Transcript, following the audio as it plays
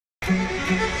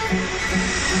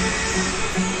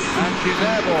She's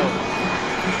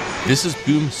airborne. This is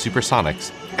Boom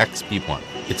Supersonic's XB-1.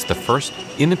 It's the first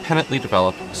independently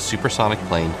developed supersonic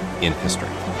plane in history.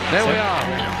 There we are.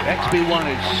 XB-1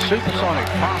 is supersonic,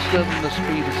 faster than the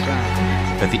speed of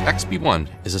sound. But the XB-1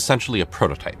 is essentially a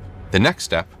prototype. The next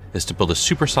step is to build a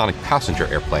supersonic passenger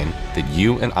airplane that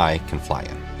you and I can fly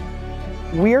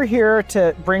in. We're here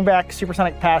to bring back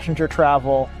supersonic passenger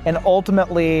travel and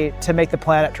ultimately to make the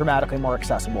planet dramatically more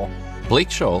accessible. Blake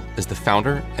Scholl is the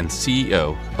founder and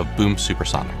CEO of Boom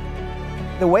Supersonic.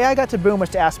 The way I got to Boom was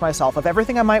to ask myself, of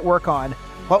everything I might work on,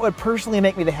 what would personally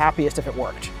make me the happiest if it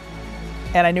worked?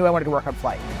 And I knew I wanted to work on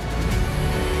flight.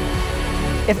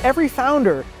 If every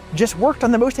founder just worked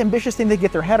on the most ambitious thing they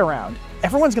get their head around,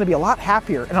 everyone's going to be a lot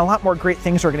happier and a lot more great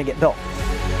things are going to get built.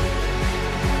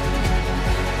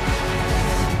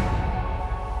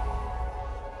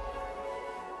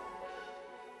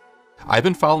 I've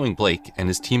been following Blake and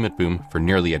his team at Boom for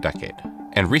nearly a decade,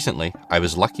 and recently I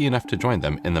was lucky enough to join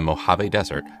them in the Mojave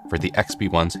Desert for the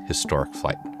XB-1's historic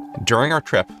flight. During our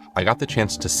trip, I got the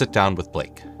chance to sit down with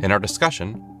Blake. In our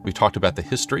discussion, we talked about the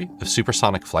history of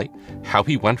supersonic flight, how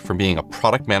he went from being a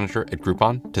product manager at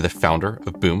Groupon to the founder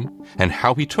of Boom, and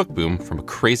how he took Boom from a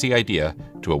crazy idea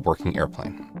to a working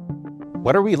airplane.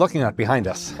 What are we looking at behind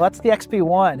us? Well, that's the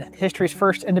XB-1, history's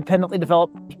first independently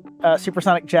developed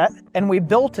supersonic jet. And we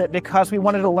built it because we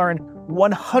wanted to learn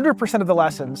 100% of the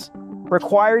lessons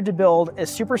required to build a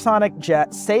supersonic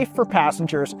jet safe for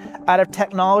passengers out of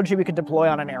technology we could deploy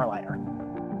on an airliner.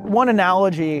 One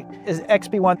analogy is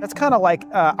XB-1, that's kind of like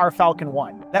our Falcon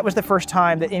 1. That was the first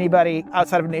time that anybody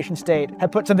outside of a nation state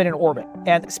had put something in orbit.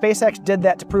 And SpaceX did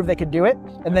that to prove they could do it,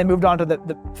 and then moved on to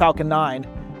the Falcon 9.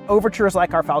 Overture is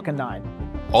like our Falcon 9.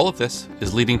 All of this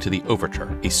is leading to the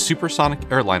Overture, a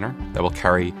supersonic airliner that will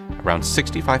carry around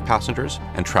 65 passengers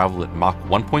and travel at Mach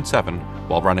 1.7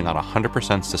 while running on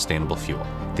 100% sustainable fuel.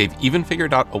 They've even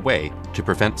figured out a way to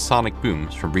prevent sonic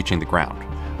booms from reaching the ground,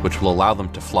 which will allow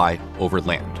them to fly over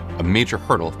land, a major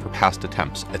hurdle for past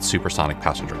attempts at supersonic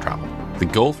passenger travel. The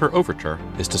goal for Overture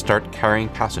is to start carrying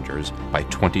passengers by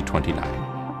 2029.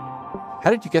 How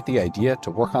did you get the idea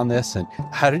to work on this, and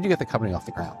how did you get the company off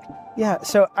the ground? Yeah,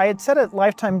 so I had set a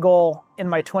lifetime goal in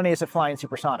my 20s of flying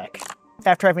supersonic.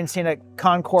 After having seen a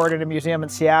Concorde at a museum in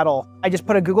Seattle, I just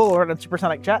put a Google alert on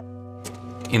supersonic jet.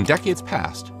 In decades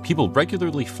past, people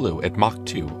regularly flew at Mach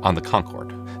 2 on the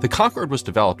Concorde. The Concorde was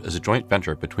developed as a joint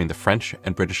venture between the French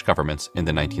and British governments in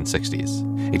the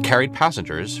 1960s. It carried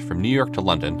passengers from New York to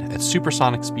London at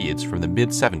supersonic speeds from the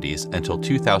mid-70s until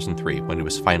 2003, when it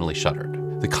was finally shuttered.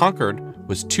 The Concorde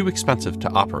was too expensive to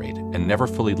operate and never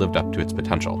fully lived up to its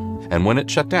potential. And when it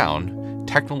shut down,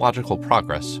 technological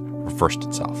progress reversed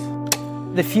itself.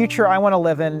 The future I want to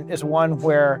live in is one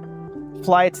where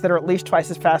flights that are at least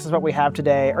twice as fast as what we have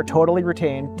today are totally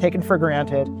routine, taken for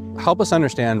granted. Help us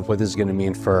understand what this is going to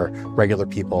mean for regular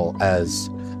people as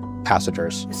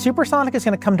passengers. Supersonic is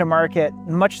going to come to market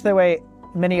much the way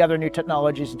many other new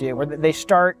technologies do, where they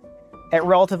start at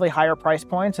relatively higher price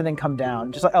points and then come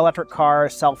down, just like electric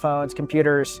cars, cell phones,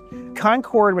 computers.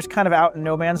 Concorde was kind of out in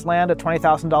no man's land, a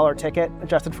 $20,000 ticket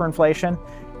adjusted for inflation.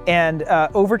 And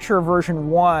Overture version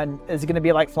 1 is going to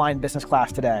be like flying business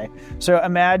class today. So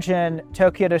imagine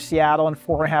Tokyo to Seattle in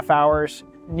 4.5 hours,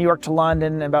 New York to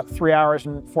London in about 3 hours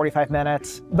and 45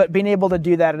 minutes, but being able to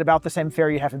do that at about the same fare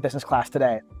you have in business class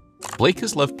today. Blake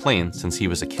has loved planes since he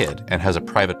was a kid and has a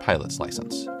private pilot's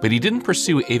license, but he didn't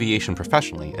pursue aviation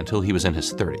professionally until he was in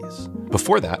his 30s.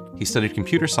 Before that, he studied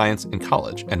computer science in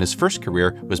college, and his first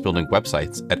career was building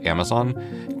websites at Amazon,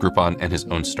 Groupon, and his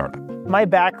own startup. My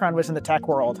background was in the tech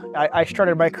world. I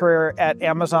started my career at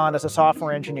Amazon as a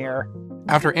software engineer.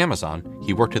 After Amazon,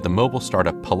 he worked at the mobile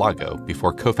startup Pelago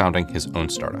before co-founding his own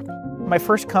startup. My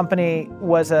first company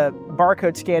was a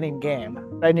barcode scanning game.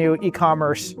 I knew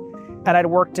e-commerce, and I'd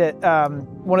worked at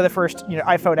one of the first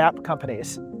iPhone app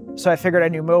companies. So I figured I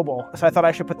knew mobile. So I thought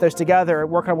I should put those together,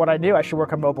 work on what I knew. I should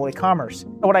work on mobile e-commerce.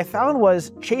 And what I found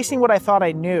was chasing what I thought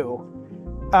I knew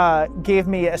gave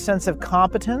me a sense of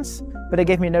competence, but it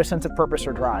gave me no sense of purpose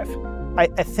or drive.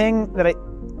 A thing that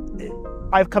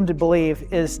I've come to believe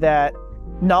is that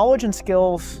knowledge and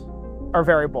skills are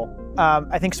variable.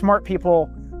 I think smart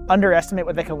people underestimate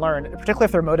what they can learn, particularly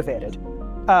if they're motivated.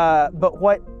 But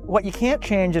what you can't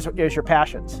change is your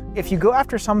passions. If you go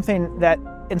after something that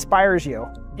inspires you,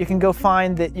 you can go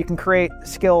find that you can create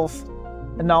skills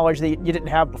and knowledge that you didn't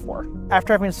have before.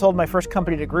 After having sold my first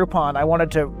company to Groupon, I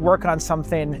wanted to work on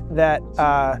something that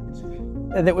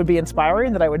that would be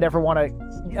inspiring, that I would never want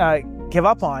to give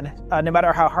up on, no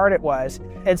matter how hard it was.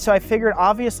 And so I figured,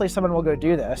 obviously, someone will go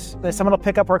do this. Someone will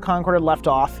pick up where Concorde had left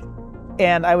off.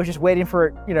 And I was just waiting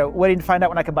to find out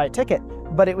when I could buy a ticket.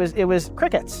 but it was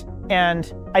crickets,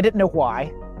 and I didn't know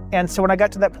why. And so when I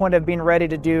got to that point of being ready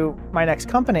to do my next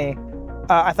company,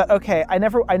 I thought, okay, I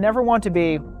never want to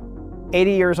be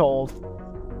 80 years old,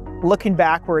 looking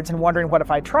backwards and wondering what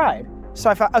if I tried. So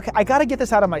I thought, okay, I got to get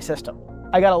this out of my system.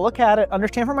 I got to look at it,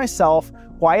 understand for myself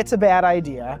why it's a bad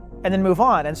idea, and then move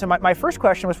on. And so my first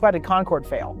question was, why did Concorde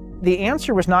fail? The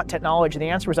answer was not technology, the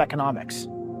answer was economics.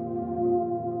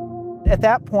 At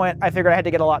that point, I figured I had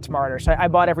to get a lot smarter. So I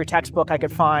bought every textbook I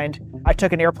could find. I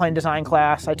took an airplane design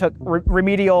class. I took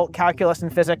remedial calculus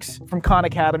and physics from Khan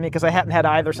Academy because I hadn't had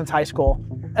either since high school.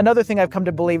 Another thing I've come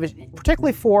to believe is,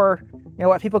 particularly for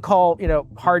what people call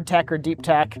hard tech or deep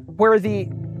tech, where the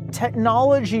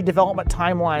technology development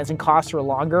timelines and costs are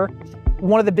longer,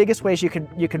 one of the biggest ways you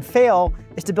can fail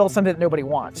is to build something that nobody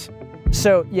wants.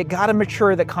 So you got to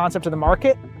mature the concept of the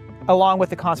market along with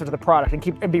the concept of the product,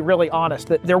 and be really honest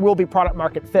that there will be product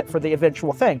market fit for the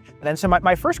eventual thing. And so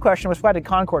my first question was, why did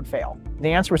Concorde fail?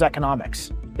 The answer was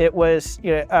economics. It was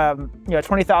a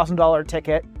 $20,000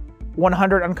 ticket,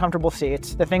 100 uncomfortable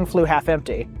seats. The thing flew half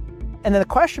empty. And then the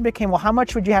question became, well, how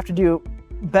much would you have to do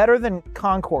better than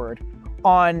Concorde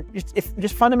on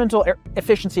just fundamental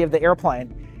efficiency of the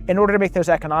airplane in order to make those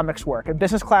economics work? A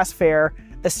business class fare,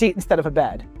 a seat instead of a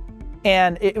bed.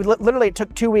 And it literally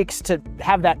took 2 weeks to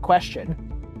have that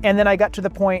question. And then I got to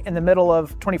the point in the middle of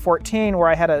 2014 where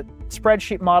I had a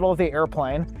spreadsheet model of the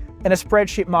airplane and a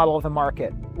spreadsheet model of the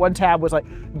market. One tab was like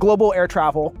global air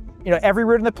travel, every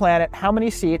route on the planet, how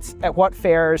many seats, at what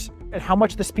fares, and how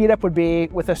much the speed up would be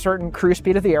with a certain cruise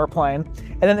speed of the airplane.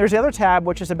 And then there's the other tab,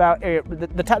 which is about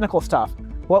the technical stuff.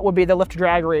 What would be the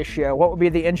lift-to-drag ratio? What would be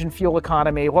the engine fuel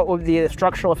economy? What would be the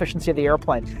structural efficiency of the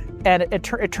airplane? And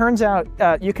it turns out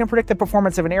you can predict the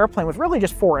performance of an airplane with really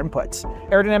just 4 inputs: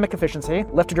 aerodynamic efficiency,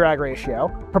 lift-to-drag ratio,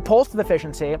 propulsive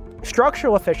efficiency,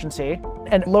 structural efficiency,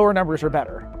 and lower numbers are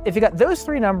better. If you got those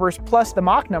 3 numbers plus the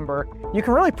Mach number, you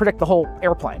can really predict the whole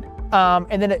airplane.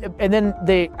 And then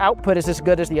the output is as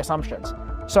good as the assumptions.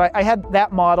 So I had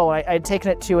that model. I had taken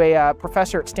it to a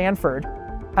professor at Stanford.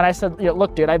 And I said,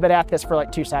 look, dude, I've been at this for like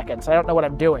 2 seconds. I don't know what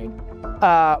I'm doing.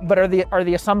 But are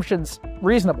the assumptions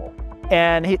reasonable?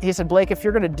 And he said, Blake, if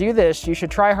you're going to do this, you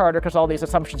should try harder because all these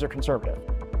assumptions are conservative.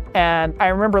 And I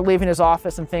remember leaving his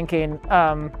office and thinking,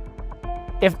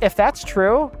 if that's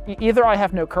true, either I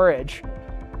have no courage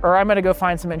or I'm going to go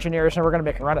find some engineers and we're going to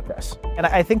make a run at this. And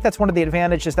I think that's one of the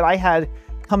advantages that I had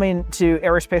coming to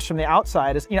aerospace from the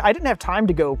outside is, I didn't have time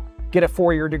to go get a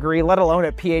 4-year degree, let alone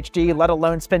a PhD, let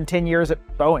alone spend 10 years at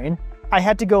Boeing. I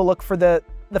had to go look for the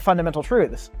fundamental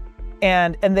truths.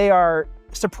 And they are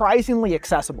surprisingly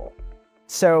accessible.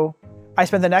 So I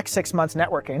spent the next 6 months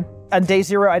networking. On day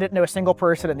 0, I didn't know a single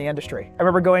person in the industry. I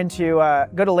remember going to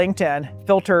go to LinkedIn,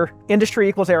 filter industry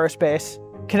equals aerospace,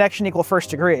 connection equal first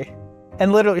degree,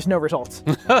 and literally there's no results.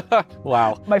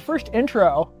 Wow. My first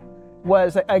intro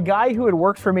was a guy who had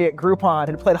worked for me at Groupon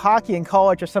and played hockey in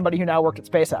college with somebody who now worked at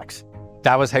SpaceX.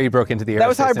 That was how you broke into the aerospace That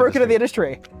was how I broke industry. into the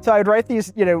industry. So I would write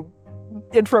these,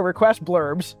 intro request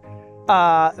blurbs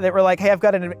that were like, hey, I've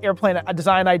got an airplane a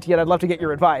design idea and I'd love to get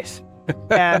your advice.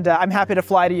 And I'm happy to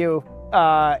fly to you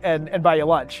and buy you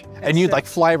lunch. And you'd like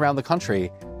fly around the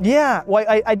country. Yeah, well,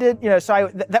 I did,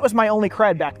 that was my only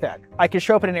cred back then. I could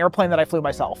show up in an airplane that I flew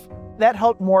myself. That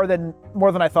helped more than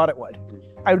I thought it would.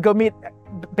 I would go meet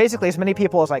basically as many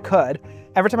people as I could.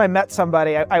 Every time I met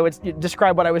somebody, I would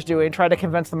describe what I was doing, try to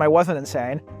convince them I wasn't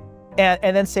insane,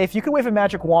 and then say, if you could wave a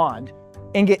magic wand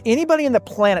and get anybody in the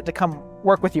planet to come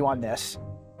work with you on this,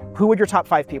 who would your top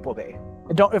 5 people be?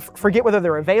 Don't forget whether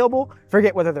they're available,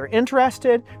 forget whether they're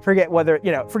interested, forget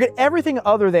everything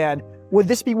other than, would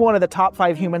this be one of the top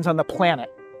 5 humans on the planet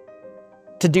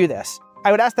to do this?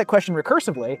 I would ask that question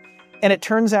recursively, and it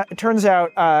turns out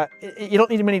you don't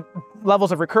need many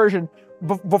levels of recursion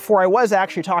before I was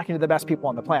actually talking to the best people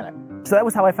on the planet. So that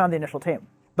was how I found the initial team.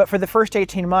 But for the first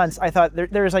 18 months, I thought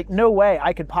there's like no way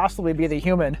I could possibly be the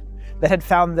human that had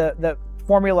found the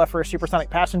formula for a supersonic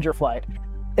passenger flight.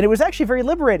 And it was actually very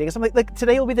liberating. So I'm like,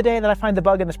 today will be the day that I find the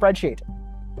bug in the spreadsheet.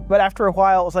 But after a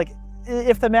while, it was like,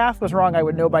 if the math was wrong, I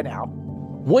would know by now.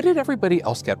 What did everybody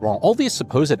else get wrong? All these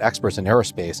supposed experts in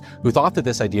aerospace who thought that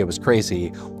this idea was crazy,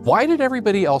 why did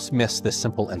everybody else miss this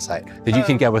simple insight that you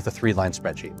can get with a 3-line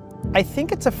spreadsheet? I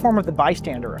think it's a form of the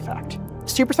bystander effect.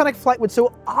 Supersonic flight would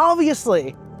so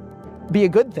obviously be a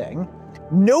good thing.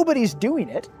 Nobody's doing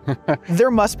it.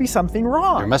 There must be something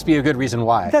wrong. There must be a good reason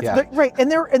why. Right, and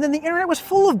then the internet was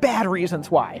full of bad reasons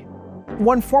why.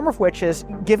 One form of which is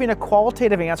giving a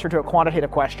qualitative answer to a quantitative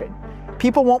question.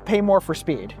 People won't pay more for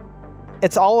speed.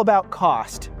 It's all about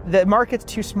cost. The market's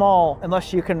too small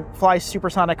unless you can fly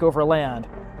supersonic over land.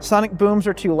 Sonic booms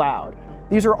are too loud.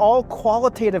 These are all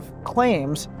qualitative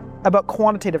claims about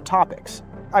quantitative topics.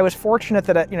 I was fortunate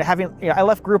that, I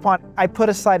left Groupon, I put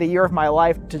aside a year of my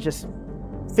life to just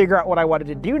figure out what I wanted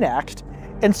to do next.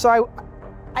 And so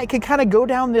I could kind of go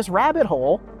down this rabbit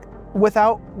hole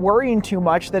without worrying too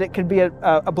much that it could be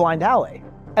a blind alley.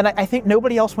 And I think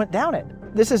nobody else went down it.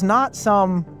 This is not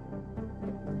some,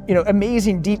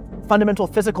 amazing, deep, fundamental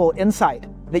physical insight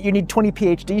that you need 20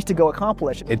 PhDs to go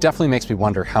accomplish. It definitely makes me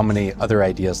wonder how many other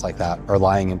ideas like that are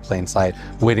lying in plain sight,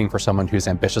 waiting for someone who's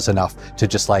ambitious enough to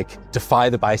just defy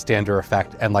the bystander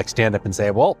effect and stand up and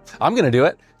say, well, I'm gonna do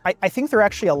it. I think there are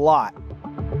actually a lot.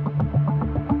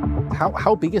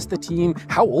 How big is the team?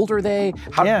 How old are they?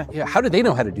 How do they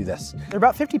know how to do this? They're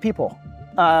about 50 people.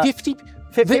 50?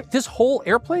 This whole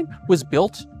airplane was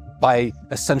built by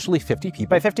essentially 50 people?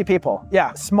 By 50 people,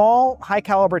 yeah. Small,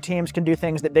 high-caliber teams can do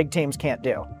things that big teams can't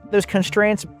do. Those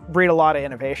constraints breed a lot of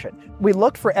innovation. We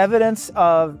looked for evidence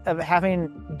of having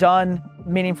done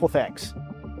meaningful things.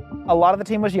 A lot of the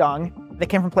team was young. They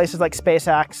came from places like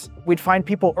SpaceX. We'd find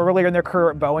people earlier in their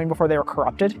career at Boeing before they were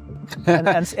corrupted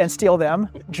and steal them.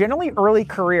 Generally early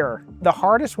career, the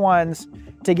hardest ones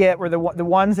to get were the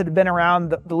ones that had been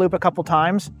around the loop a couple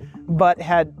times, but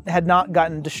had not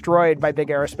gotten destroyed by big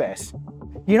aerospace.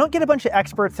 You don't get a bunch of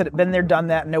experts that have been there, done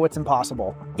that, and know it's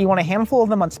impossible. You want a handful of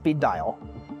them on speed dial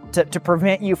to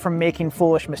prevent you from making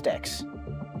foolish mistakes,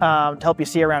 to help you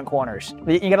see around corners.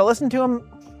 You gotta listen to them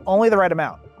only the right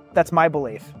amount. That's my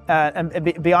belief.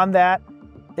 And beyond that,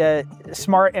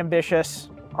 smart, ambitious,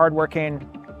 hardworking,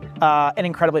 and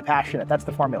incredibly passionate. That's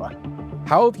the formula.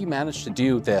 How have you managed to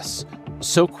do this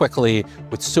so quickly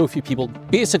with so few people,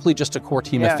 basically just a core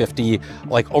team of 50,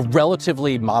 a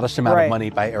relatively modest amount of money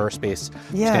by aerospace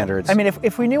standards? I mean,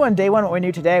 if we knew on day one what we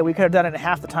knew today, we could have done it in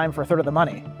half the time for a third of the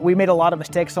money. We made a lot of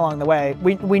mistakes along the way.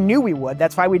 We knew we would.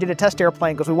 That's why we did a test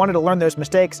airplane, because we wanted to learn those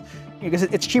mistakes, because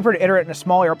it's cheaper to iterate in a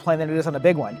small airplane than it is on a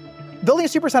big one. Building a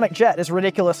supersonic jet is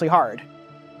ridiculously hard.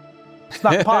 It's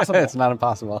not impossible. It's not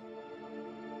impossible.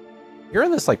 You're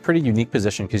in this pretty unique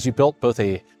position because you built both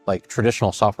a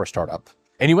traditional software startup,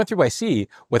 and you went through YC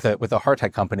with a hard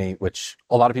tech company, which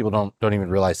a lot of people don't even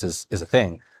realize is a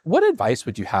thing. What advice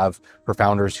would you have for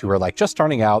founders who are just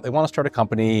starting out? They want to start a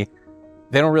company.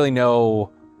 They don't really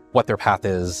know what their path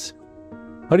is.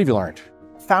 What have you learned?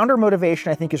 Founder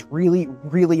motivation, I think, is really,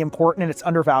 really important, and it's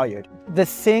undervalued. The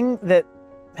thing that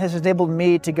has enabled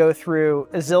me to go through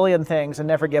a zillion things and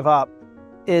never give up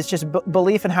is just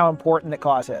belief in how important the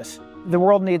cause is. The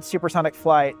world needs supersonic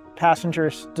flight.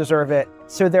 Passengers deserve it.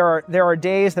 So there are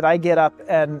days that I get up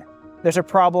and there's a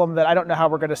problem that I don't know how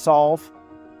we're going to solve,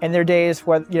 and there are days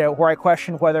where I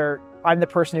question whether I'm the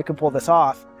person who can pull this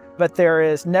off. But there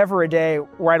is never a day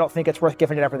where I don't think it's worth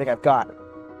giving it everything I've got.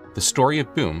 The story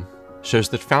of Boom shows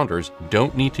that founders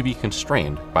don't need to be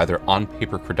constrained by their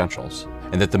on-paper credentials,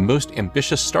 and that the most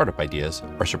ambitious startup ideas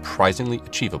are surprisingly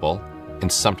achievable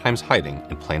and sometimes hiding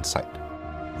in plain sight.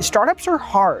 Startups are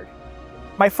hard.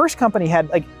 My first company had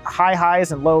high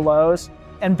highs and low lows,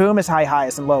 and Boom is high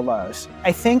highs and low lows.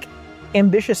 I think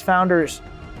ambitious founders,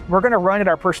 we're going to run at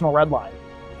our personal red line.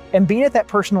 And being at that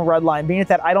personal red line, being at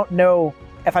that I don't know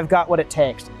if I've got what it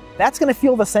takes, that's going to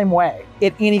feel the same way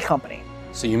at any company.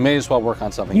 So you may as well work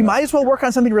on something. You might as well work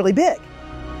on something really big.